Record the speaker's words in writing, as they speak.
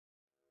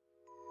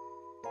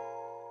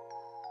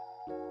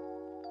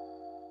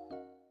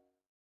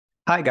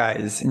Hi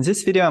guys, in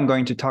this video I'm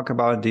going to talk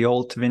about the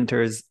Holt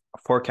Winters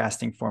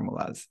forecasting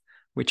formulas,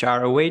 which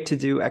are a way to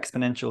do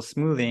exponential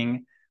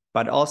smoothing,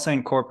 but also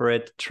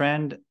incorporate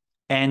trend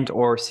and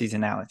or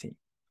seasonality.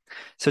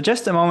 So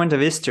just a moment of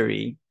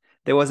history,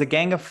 there was a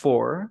gang of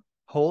four,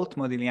 Holt,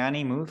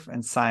 Modigliani, Muth,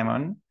 and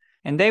Simon,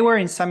 and they were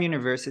in some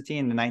university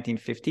in the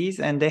 1950s,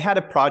 and they had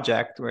a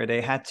project where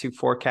they had to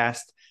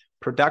forecast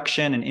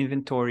production and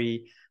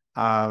inventory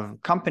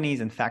of companies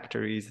and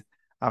factories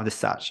of the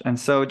such. And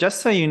so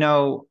just so you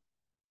know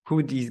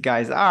who these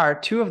guys are,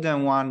 two of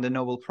them won the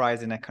Nobel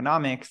Prize in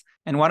economics,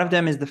 and one of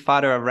them is the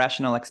father of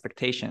rational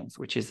expectations,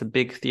 which is a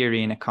big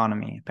theory in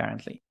economy,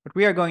 apparently. But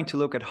we are going to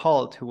look at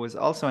Holt, who was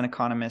also an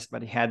economist,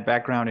 but he had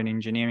background in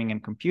engineering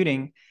and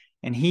computing,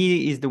 and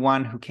he is the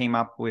one who came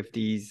up with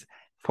these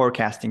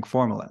forecasting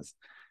formulas.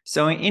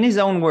 So in his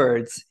own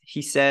words,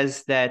 he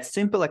says that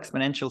simple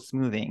exponential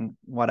smoothing,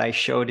 what I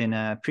showed in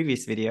a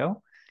previous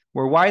video,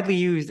 were widely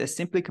used as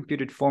simply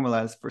computed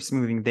formulas for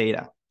smoothing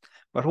data.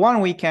 But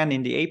one weekend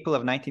in the April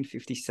of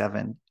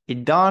 1957,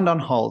 it dawned on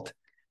Holt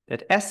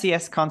that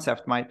SES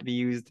concept might be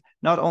used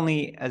not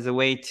only as a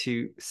way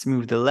to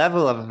smooth the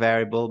level of a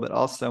variable, but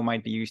also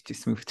might be used to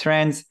smooth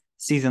trends,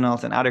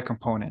 seasonals, and other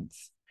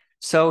components.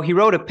 So he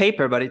wrote a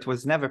paper, but it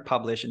was never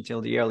published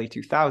until the early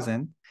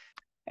 2000s.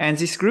 And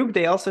this group,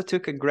 they also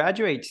took a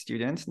graduate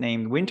student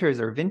named Winters,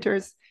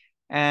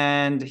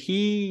 and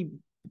he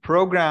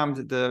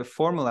programmed the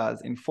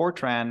formulas in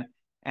Fortran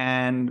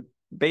and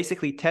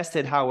basically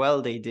tested how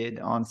well they did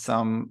on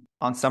some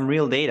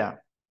real data.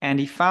 And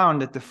he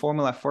found that the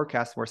formula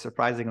forecasts were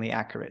surprisingly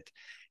accurate.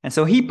 And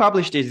so he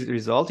published his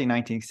result in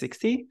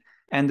 1960,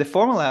 and the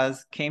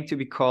formulas came to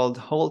be called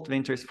Holt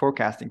Winters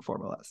forecasting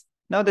formulas.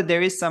 Now that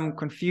there is some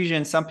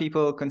confusion, some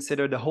people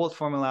consider the Holt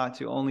formula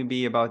to only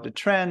be about the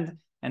trend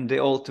and the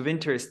Holt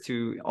Winters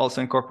to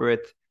also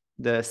incorporate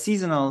the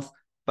seasonals.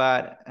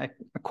 But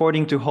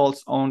according to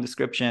Holt's own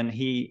description,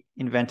 he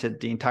invented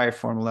the entire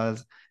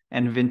formulas,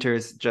 and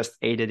Winters just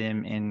aided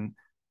him in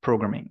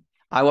programming.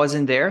 I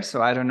wasn't there,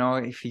 so I don't know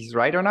if he's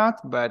right or not,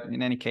 but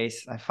in any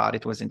case, I thought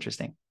it was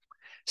interesting.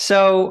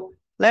 So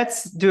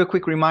let's do a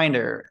quick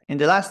reminder. In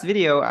the last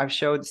video, I've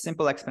showed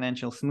simple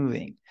exponential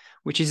smoothing,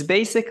 which is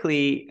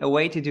basically a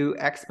way to do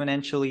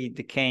exponentially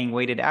decaying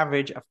weighted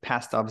average of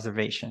past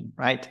observation,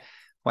 right?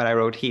 What I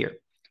wrote here.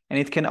 And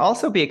it can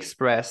also be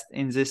expressed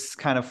in this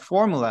kind of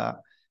formula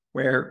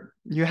where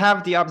you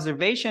have the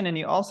observation and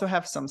you also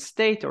have some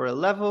state or a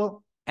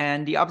level,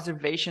 and the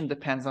observation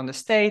depends on the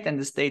state and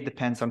the state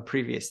depends on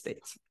previous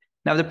states.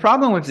 Now, the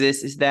problem with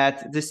this is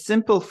that this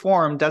simple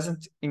form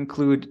doesn't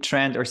include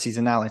trend or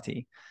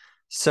seasonality.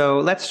 So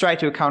let's try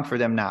to account for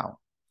them now.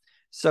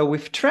 So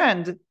with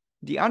trend,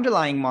 the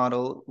underlying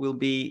model will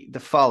be the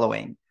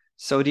following.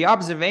 So the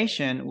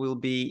observation will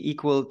be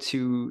equal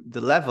to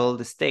the level,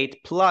 the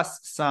state, plus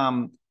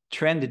some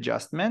trend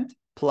adjustment,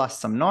 plus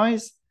some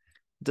noise.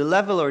 The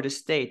level or the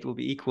state will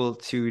be equal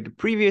to the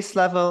previous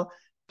level,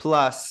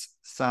 plus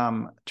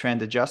some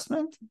trend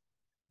adjustment,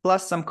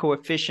 plus some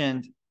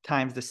coefficient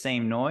times the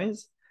same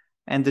noise.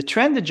 And the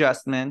trend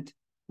adjustment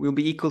will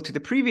be equal to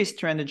the previous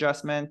trend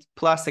adjustment,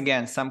 plus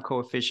again, some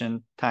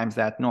coefficient times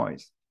that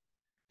noise.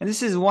 And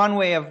this is one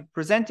way of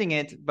presenting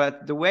it,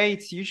 but the way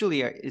it's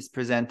usually is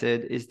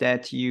presented is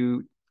that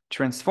you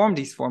transform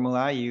these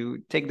formula,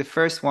 you take the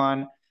first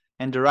one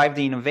and derive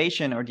the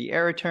innovation or the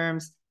error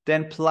terms,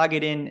 then plug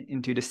it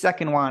into the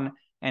second one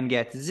and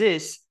get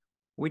this,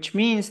 which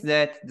means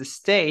that the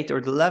state or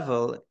the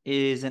level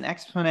is an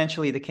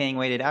exponentially decaying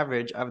weighted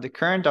average of the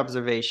current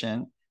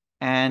observation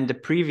and the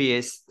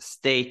previous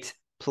state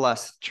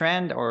plus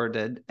trend or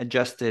the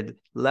adjusted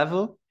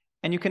level.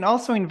 And you can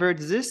also invert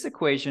this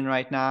equation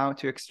right now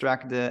to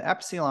extract the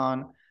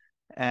epsilon,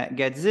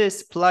 get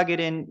this, plug it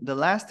in the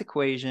last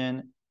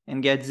equation,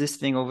 and get this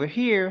thing over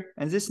here.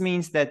 And this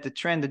means that the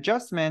trend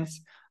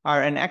adjustments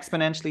are an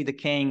exponentially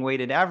decaying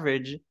weighted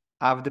average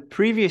of the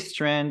previous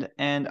trend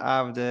and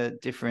of the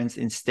difference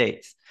in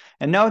states.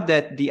 And note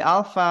that the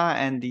alpha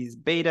and these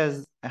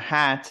betas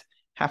hat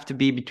have to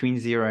be between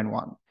 0 and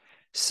 1.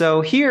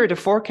 So here the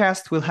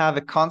forecast will have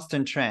a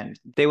constant trend.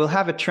 They will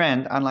have a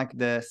trend unlike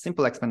the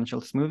simple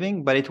exponential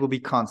smoothing, but it will be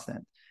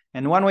constant.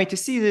 And one way to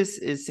see this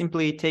is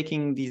simply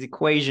taking these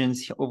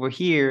equations over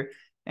here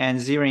and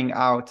zeroing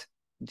out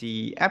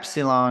the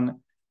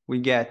epsilon. We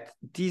get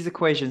these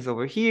equations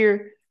over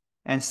here.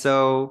 And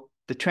so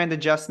the trend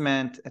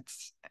adjustment at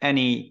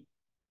any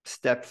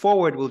step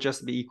forward will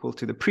just be equal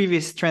to the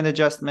previous trend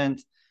adjustment.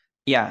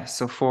 Yeah,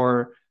 so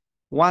for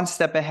one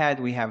step ahead,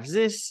 we have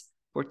this.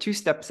 For two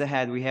steps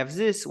ahead, we have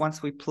this.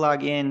 Once we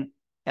plug in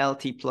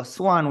LT plus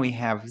 1, we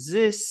have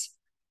this.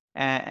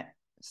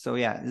 So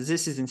yeah,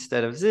 this is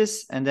instead of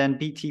this. And then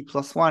BT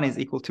plus 1 is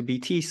equal to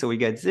BT, so we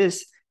get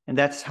this. And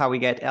that's how we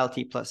get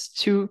LT plus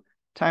 2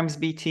 times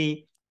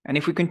BT. And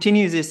if we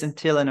continue this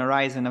until an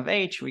horizon of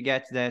H, we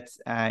get that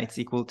it's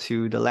equal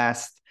to the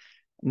last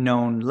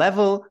known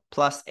level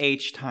plus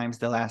H times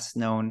the last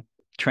known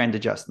trend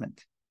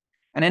adjustment.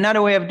 And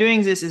another way of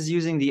doing this is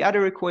using the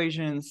other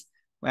equations.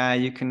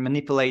 You can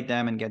manipulate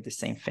them and get the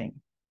same thing.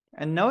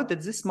 And note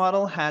that this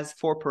model has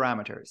 4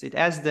 parameters. It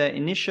has the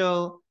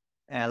initial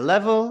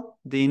level,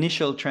 the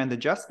initial trend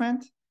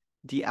adjustment,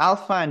 the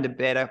alpha and the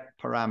beta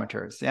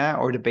parameters,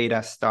 or the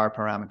beta star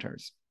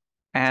parameters.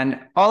 And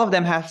all of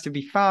them have to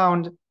be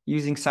found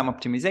using some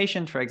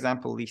optimization, for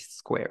example, least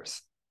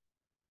squares.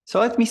 So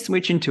let me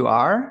switch into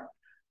R.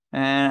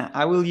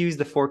 I will use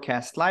the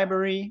forecast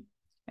library.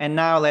 And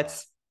now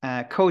let's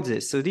code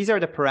this. So these are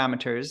the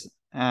parameters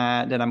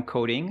that I'm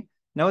coding.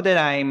 Note that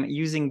I'm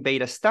using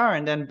beta star,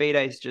 and then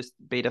beta is just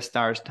beta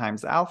stars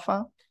times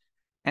alpha.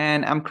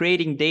 And I'm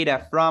creating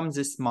data from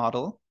this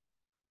model.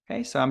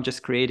 Okay, so I'm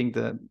just creating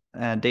the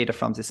data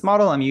from this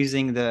model. I'm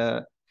using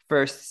the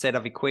first set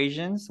of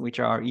equations, which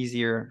are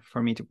easier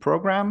for me to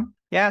program.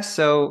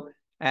 So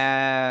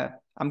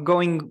I'm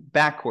going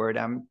backward.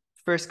 I'm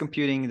first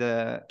computing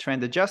the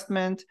trend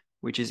adjustment,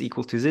 which is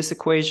equal to this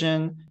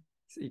equation.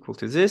 It's equal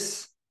to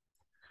this.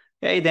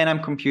 Okay, then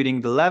I'm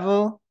computing the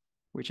level,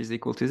 which is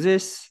equal to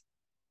this.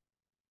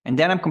 And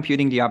then I'm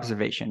computing the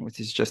observation, which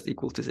is just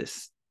equal to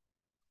this.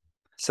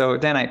 So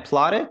then I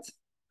plot it.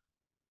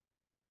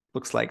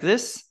 Looks like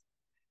this.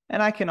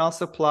 And I can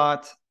also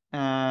plot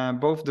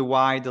both the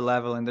y, the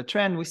level, and the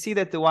trend. We see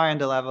that the y and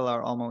the level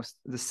are almost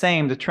the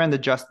same. The trend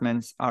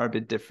adjustments are a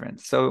bit different.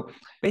 So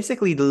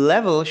basically, the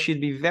level should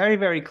be very,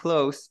 very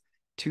close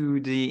to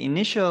the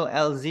initial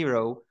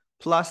L0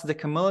 plus the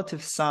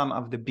cumulative sum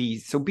of the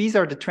b's. So b's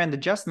are the trend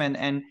adjustment,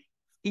 and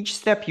each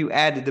step you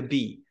add the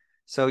b.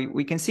 So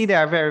we can see they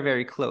are very,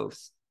 very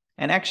close.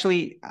 And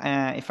actually,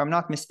 if I'm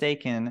not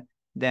mistaken,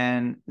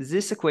 then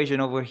this equation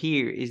over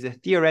here is the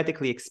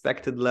theoretically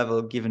expected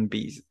level given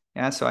b's.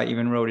 So I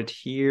even wrote it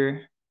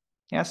here.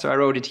 So I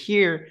wrote it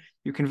here.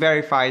 You can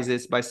verify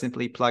this by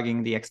simply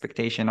plugging the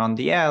expectation on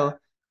the L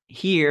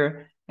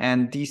here,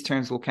 and these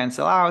terms will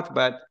cancel out.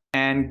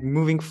 And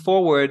moving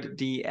forward,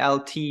 the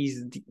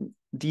LTs,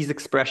 these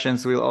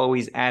expressions will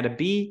always add a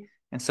b,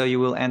 and so you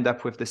will end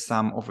up with the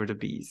sum over the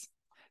b's.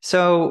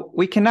 So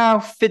we can now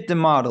fit the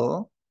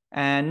model,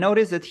 and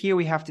notice that here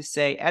we have to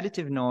say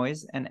additive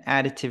noise and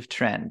additive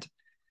trend.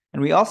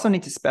 And we also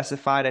need to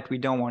specify that we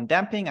don't want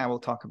damping. I will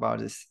talk about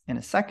this in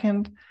a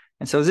second.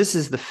 And so this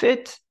is the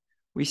fit.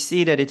 We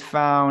see that it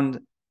found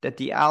that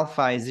the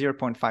alpha is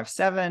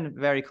 0.57,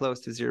 very close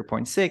to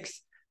 0.6.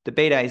 The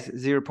beta is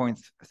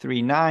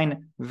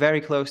 0.39, very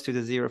close to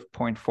the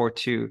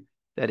 0.42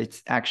 that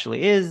it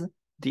actually is.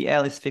 The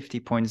L is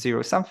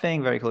 50.0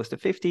 something, very close to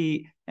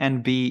 50.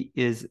 And B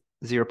is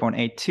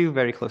 0.82,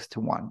 very close to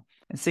 1.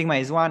 And sigma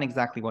is 1,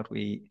 exactly what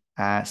we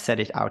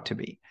set it out to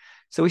be.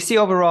 So we see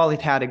overall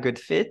it had a good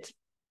fit.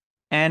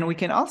 And we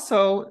can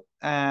also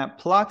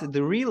plot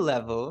the real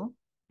level,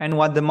 and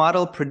what the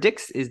model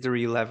predicts is the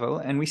real level.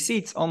 And we see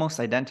it's almost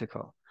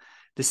identical.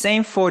 The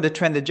same for the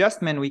trend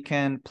adjustment. We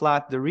can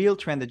plot the real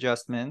trend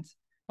adjustment,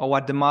 or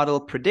what the model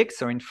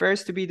predicts or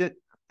infers to be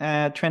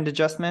the trend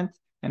adjustment.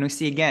 And we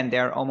see, again, they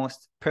are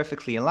almost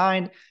perfectly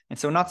aligned. And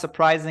so not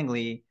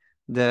surprisingly,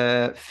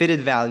 the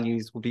fitted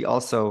values will be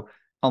also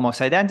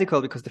almost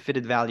identical, because the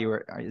fitted value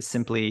is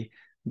simply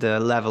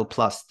the level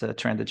plus the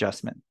trend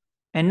adjustment.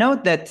 And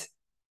note that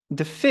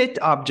the fit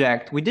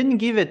object, we didn't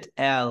give it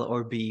L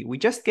or B, we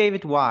just gave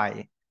it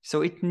Y.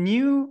 So it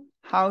knew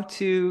how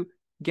to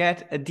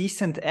get a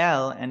decent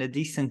L and a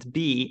decent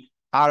B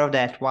out of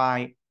that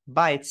Y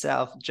by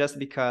itself, just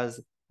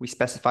because we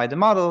specified the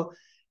model.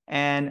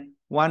 And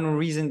one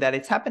reason that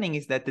it's happening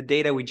is that the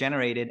data we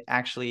generated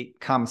actually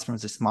comes from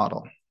this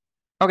model.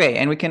 Okay,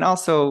 and we can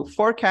also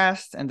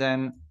forecast and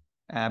then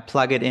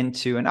plug it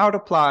into an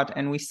autoplot,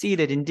 and we see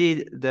that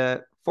indeed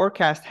the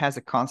forecast has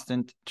a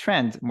constant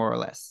trend, more or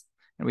less.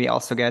 And we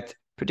also get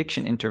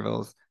prediction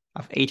intervals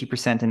of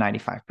 80% and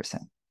 95%.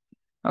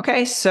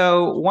 Okay,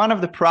 so one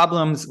of the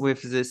problems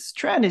with this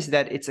trend is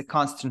that it's a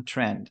constant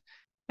trend.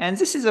 And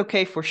this is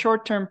okay for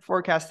short-term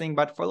forecasting,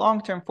 but for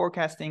long-term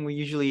forecasting, we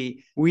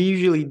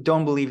usually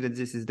don't believe that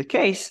this is the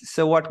case.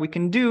 So what we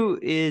can do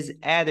is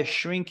add a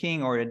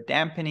shrinking or a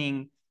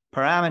dampening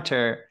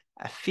parameter,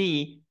 a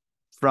phi,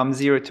 from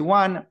 0 to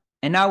 1.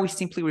 And now we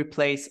simply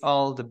replace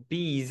all the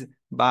b's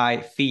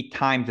by phi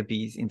times the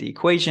b's in the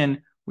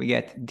equation. We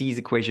get these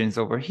equations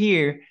over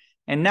here.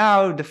 And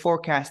now the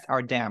forecasts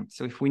are damped.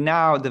 So if we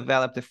now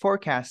develop the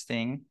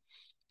forecasting,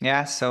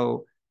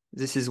 so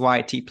this is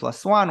yt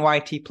plus 1.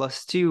 Yt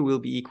plus 2 will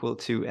be equal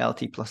to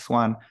lt plus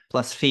 1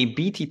 plus phi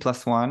bt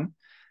plus 1.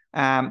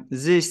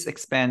 This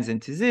expands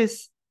into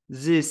this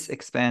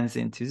expands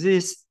into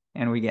this,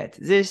 and we get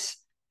this.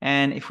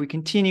 And if we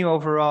continue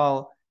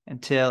overall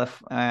until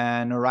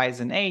an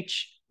horizon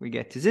h, we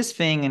get to this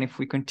thing. And if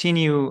we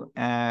continue,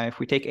 if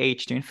we take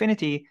h to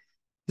infinity,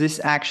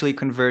 this actually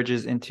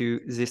converges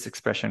into this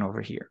expression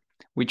over here,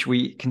 which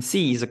we can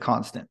see is a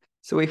constant.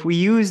 So if we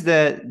use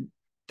the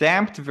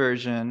damped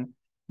version,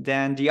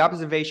 then the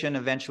observation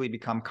eventually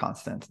become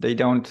constant. They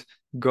don't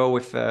go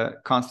with a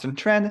constant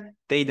trend,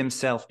 they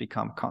themselves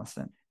become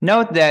constant.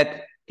 Note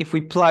that if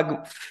we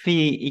plug phi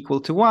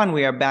equal to 1,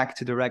 we are back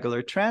to the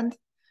regular trend.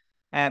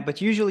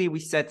 But usually we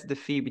set the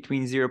phi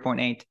between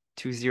 0.8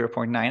 to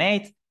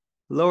 0.98.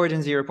 lower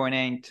than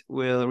 0.8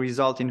 will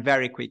result in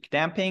very quick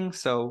damping.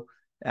 So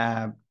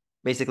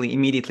basically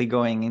immediately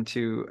going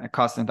into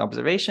constant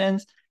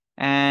observations.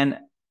 And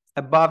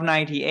above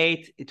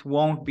 98, it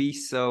won't be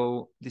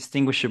so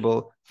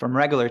distinguishable from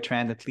regular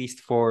trend, at least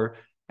for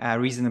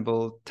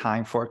reasonable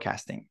time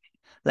forecasting.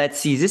 Let's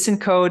see this in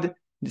code.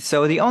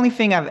 So the only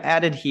thing I've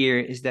added here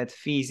is that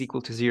phi is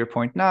equal to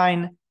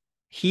 0.9.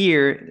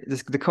 Here,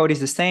 the code is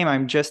the same.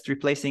 I'm just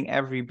replacing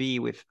every b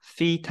with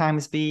phi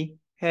times b.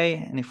 Okay,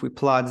 and if we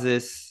plot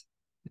this,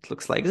 it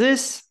looks like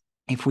this.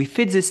 If we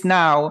fit this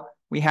now,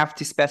 we have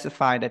to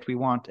specify that we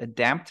want a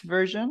damped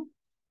version.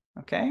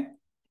 Okay.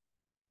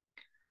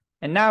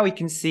 And now we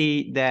can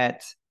see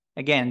that,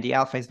 again, the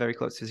alpha is very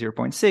close to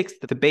 0.6,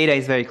 that the beta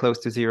is very close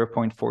to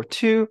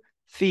 0.42,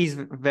 phi is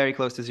very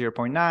close to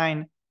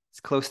 0.9, it's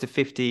close to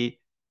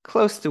 50,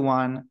 close to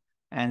 1,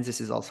 and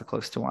this is also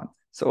close to 1.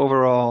 So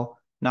overall,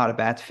 not a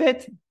bad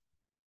fit.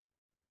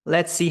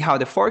 Let's see how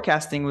the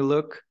forecasting will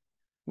look.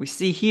 We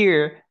see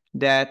here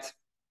that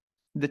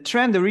the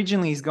trend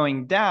originally is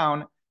going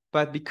down,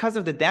 but because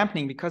of the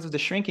dampening, because of the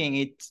shrinking,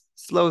 it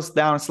slows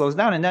down,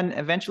 and then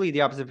eventually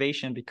the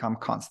observation becomes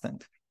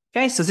constant.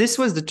 Okay, so this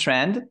was the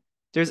trend.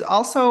 There's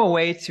also a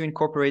way to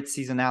incorporate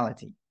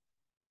seasonality.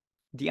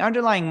 The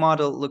underlying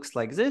model looks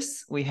like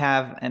this. We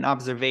have an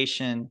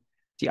observation.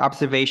 The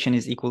observation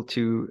is equal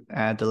to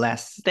the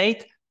last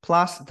state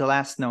plus the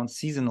last known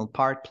seasonal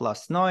part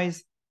plus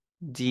noise.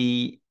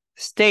 The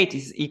state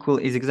is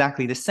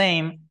exactly the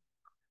same,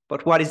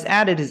 but what is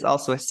added is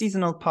also a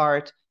seasonal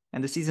part,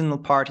 and the seasonal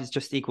part is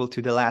just equal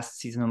to the last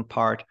seasonal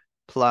part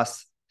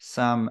plus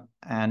some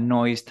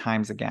noise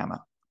times a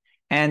gamma.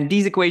 And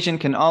these equations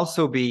can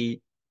also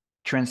be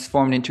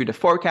transformed into the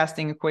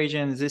forecasting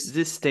equation.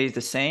 This stays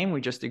the same.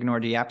 We just ignore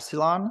the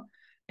epsilon.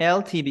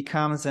 LT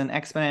becomes an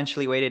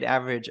exponentially weighted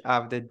average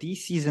of the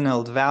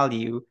deseasonal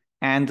value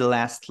and the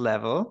last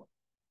level.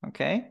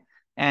 Okay.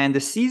 And the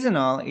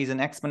seasonal is an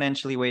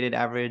exponentially weighted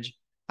average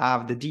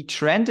of the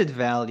detrended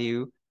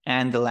value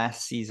and the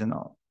last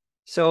seasonal.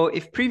 So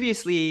if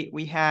previously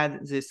we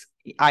had this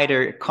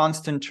either a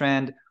constant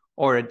trend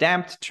or a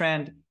damped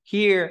trend,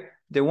 here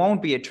there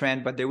won't be a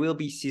trend, but there will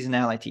be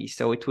seasonality.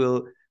 So it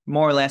will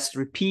more or less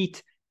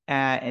repeat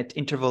at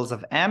intervals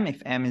of m,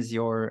 if m is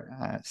your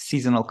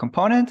seasonal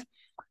component.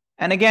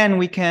 And again,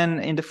 we can,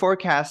 in the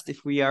forecast,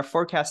 if we are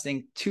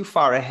forecasting too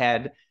far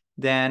ahead,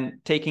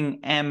 then taking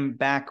m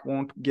back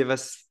won't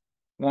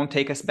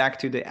take us back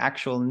to the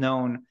actual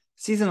known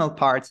seasonal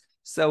parts.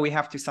 So we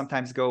have to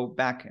sometimes go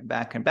back and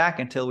back and back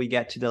until we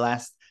get to the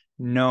last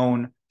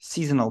known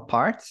seasonal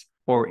parts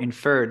or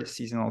inferred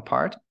seasonal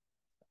part,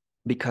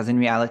 because in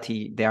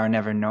reality, they are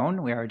never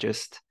known. We are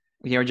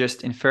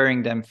just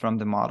inferring them from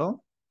the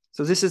model.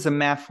 So this is a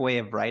math way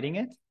of writing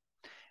it.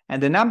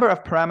 And the number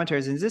of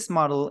parameters in this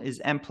model is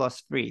m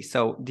plus 3.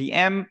 So the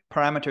m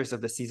parameters of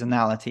the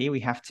seasonality, we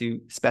have to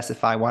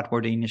specify what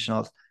were the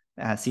initial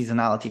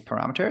seasonality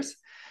parameters.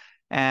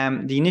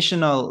 The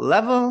initial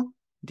level,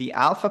 the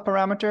alpha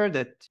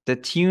parameter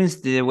that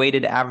tunes the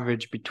weighted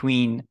average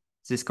between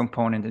this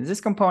component and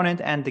this component,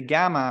 and the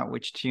gamma,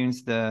 which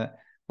tunes the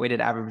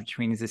weighted average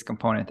between this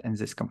component and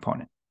this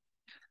component.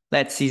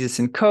 Let's see this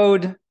in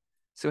code.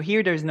 So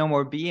here there's no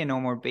more b and no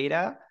more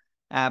beta,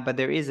 but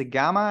there is a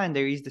gamma and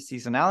there is the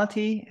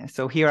seasonality.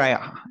 So here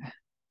I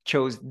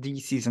chose the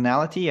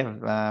seasonality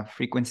of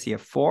frequency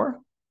of 4.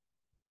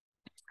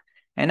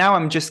 And now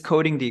I'm just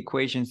coding the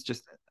equations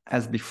just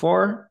as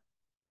before.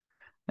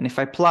 And if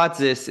I plot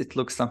this, it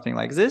looks something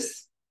like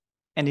this.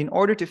 And in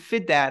order to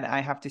fit that,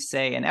 I have to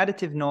say an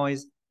additive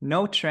noise,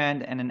 no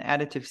trend, and an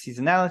additive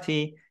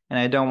seasonality. And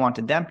I don't want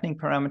a dampening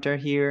parameter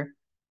here.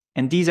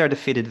 And these are the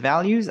fitted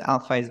values.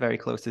 Alpha is very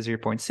close to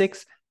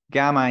 0.6.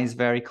 Gamma is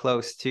very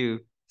close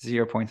to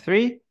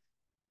 0.3.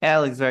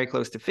 L is very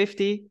close to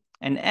 50.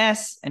 And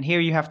S, and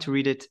here you have to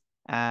read it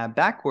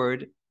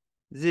backward.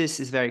 This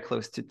is very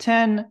close to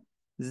 10.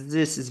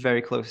 This is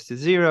very close to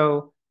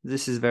 0.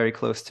 This is very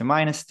close to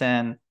minus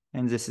 10.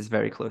 And this is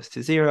very close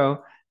to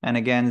 0. And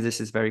again, this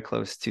is very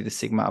close to the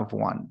sigma of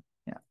 1.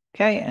 Yeah.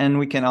 Okay, and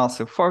we can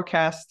also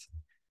forecast,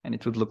 and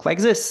it would look like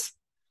this.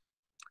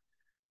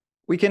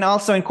 We can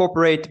also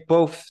incorporate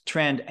both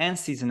trend and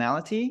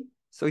seasonality.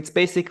 So it's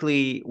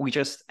basically, we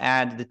just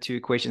add the two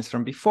equations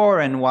from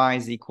before, and y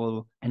is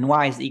equal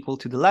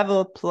to the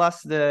level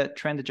plus the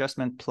trend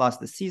adjustment plus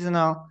the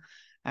seasonal.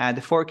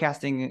 The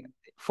forecasting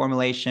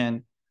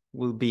formulation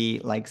will be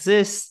like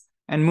this.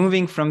 And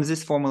moving from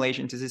this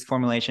formulation to this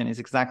formulation is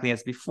exactly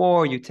as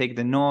before. You take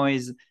the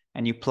noise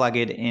and you plug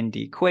it in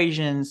the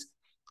equations.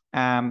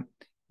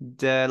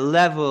 The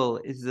level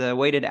is the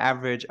weighted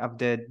average of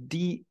the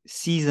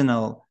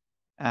deseasonal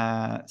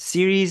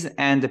series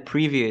and the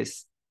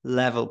previous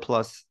level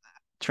plus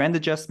trend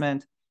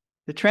adjustment.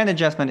 The trend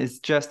adjustment is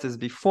just as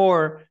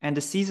before, and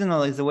the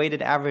seasonal is the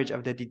weighted average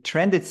of the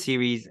detrended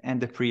series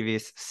and the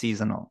previous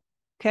seasonal.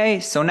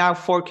 Okay, so now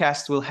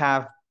forecasts will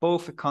have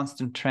both a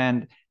constant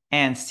trend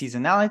and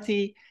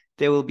seasonality.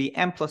 There will be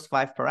m plus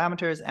 5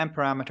 parameters, m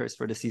parameters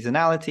for the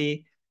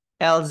seasonality,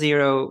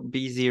 L0,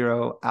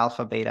 B0,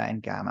 alpha, beta,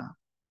 and gamma.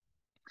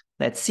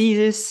 Let's see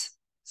this.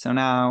 So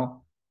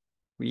now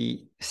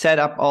we set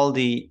up all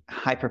the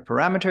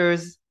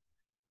hyperparameters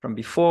from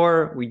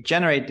before. We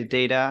generate the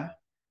data.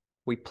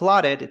 We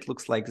plot it. It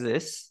looks like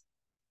this.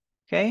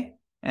 Okay.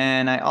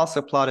 And I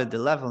also plotted the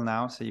level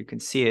now so you can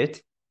see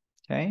it.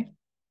 Okay.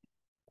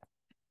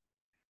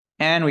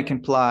 And we can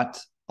plot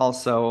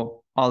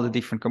also all the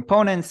different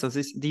components. So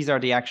these are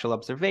the actual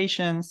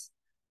observations.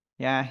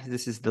 Yeah,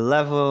 this is the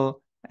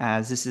level.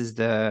 This is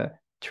the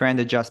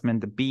trend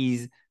adjustment, the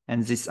B's,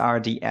 and these are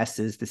the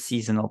S's, the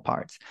seasonal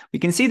parts. We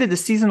can see that the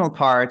seasonal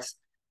parts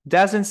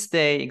doesn't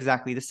stay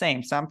exactly the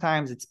same.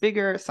 Sometimes it's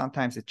bigger,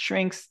 sometimes it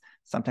shrinks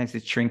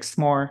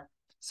more.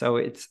 So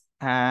it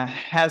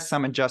has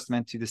some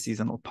adjustment to the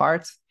seasonal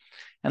parts.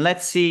 And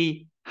let's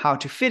see how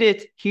to fit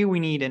it. Here we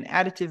need an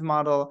additive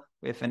model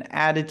with an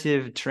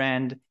additive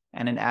trend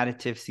and an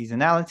additive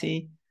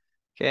seasonality.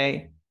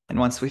 Okay, and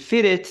once we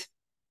fit it,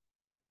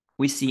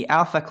 we see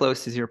alpha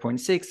close to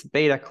 0.6,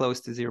 beta close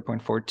to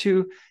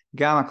 0.42,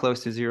 gamma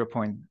close to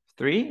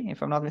 0.3,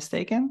 if I'm not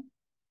mistaken.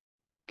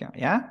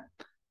 Yeah.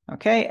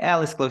 Okay,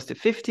 L is close to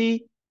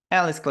 50,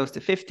 L is close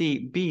to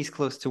 50, B is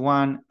close to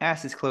 1,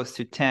 S is close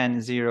to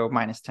 10, 0,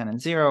 minus 10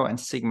 and 0, and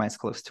sigma is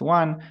close to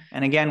 1.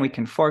 And again, we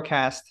can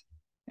forecast,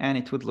 and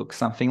it would look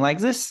something like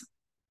this.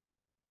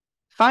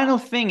 Final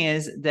thing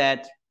is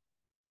that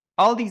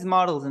all these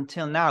models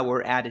until now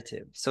were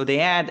additive. So they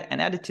add an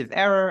additive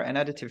error, an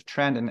additive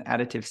trend, and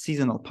additive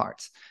seasonal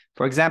parts.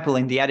 For example,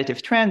 in the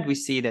additive trend, we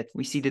see that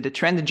the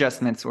trend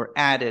adjustments were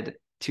added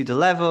to the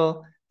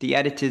level. The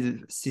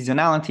additive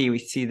seasonality, we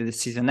see that the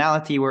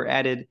seasonality were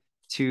added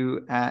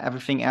to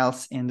everything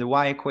else in the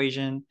Y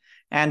equation.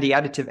 And the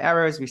additive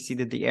errors, we see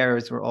that the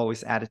errors were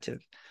always additive.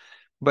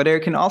 But there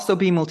can also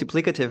be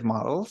multiplicative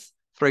models.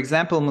 For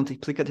example,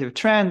 multiplicative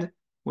trend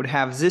would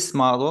have this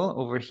model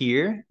over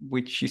here,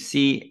 which you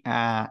see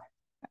the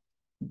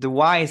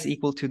Y is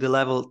equal to the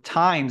level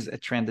times a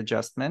trend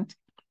adjustment.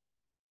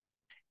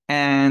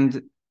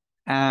 And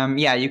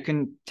yeah, you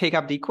can take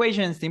up the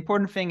equations. The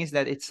important thing is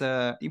that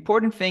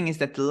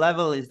the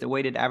level is the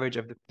weighted average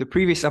of the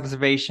previous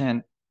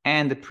observation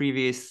and the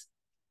previous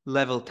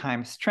level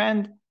times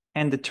trend.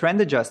 And the trend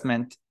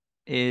adjustment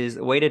is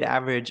a weighted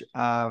average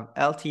of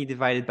LT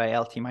divided by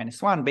LT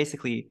minus 1.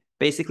 Basically,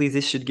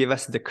 this should give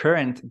us the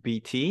current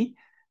BT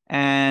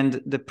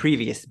and the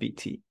previous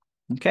BT.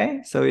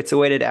 Okay, so it's a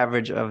weighted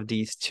average of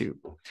these two.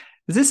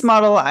 This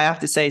model, I have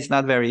to say, is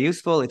not very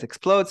useful. It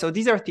explodes. So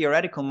these are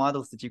theoretical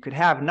models that you could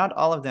have. Not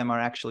all of them are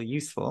actually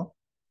useful.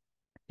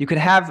 You could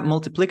have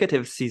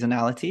multiplicative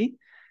seasonality,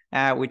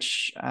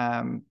 which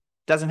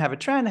doesn't have a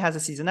trend, has a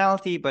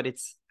seasonality, but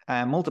it's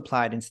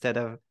multiplied instead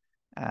of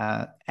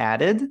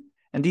added.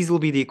 And these will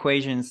be the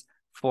equations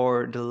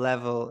for the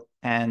level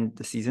and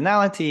the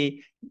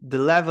seasonality. The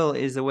level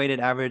is a weighted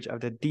average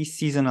of the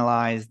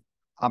deseasonalized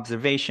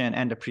observation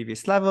and the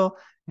previous level.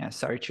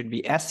 Sorry, it should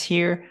be S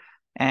here.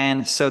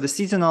 And so the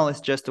seasonal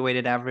is just a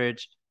weighted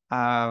average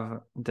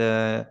of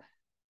the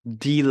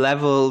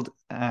de-leveled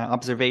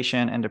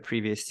observation and the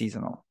previous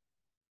seasonal.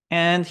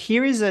 And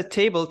here is a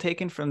table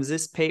taken from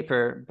this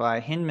paper by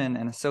Hinman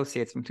and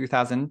Associates from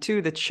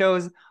 2002 that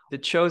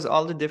shows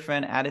all the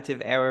different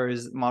additive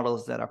errors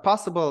models that are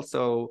possible.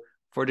 So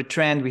for the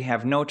trend, we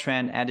have no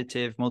trend,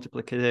 additive,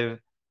 multiplicative,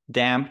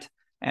 damped.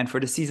 And for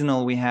the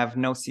seasonal, we have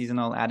no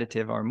seasonal,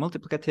 additive, or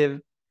multiplicative.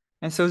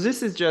 And so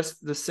this is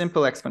just the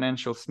simple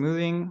exponential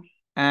smoothing.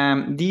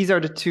 These are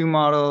the two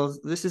models.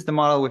 This is the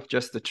model with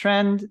just the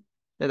trend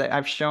that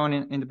I've shown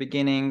in the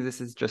beginning.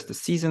 This is just the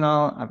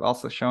seasonal. I've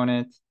also shown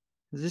it.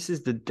 This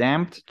is the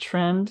damped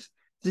trend.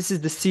 This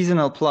is the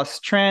seasonal plus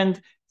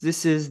trend.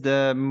 This is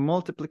the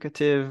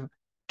multiplicative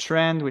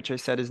trend, which I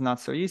said is not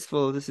so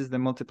useful. This is the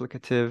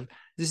multiplicative.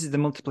 This is the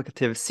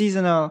multiplicative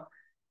seasonal.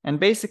 And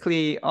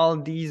basically, all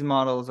these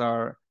models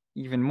are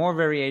even more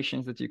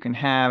variations that you can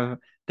have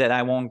that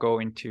I won't go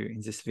into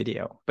in this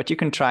video, but you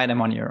can try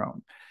them on your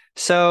own.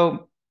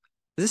 So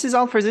this is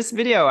all for this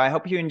video. I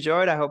hope you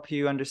enjoyed. I hope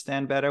you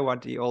understand better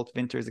what the Holt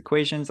Winters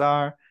equations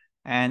are,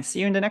 and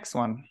see you in the next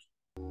one.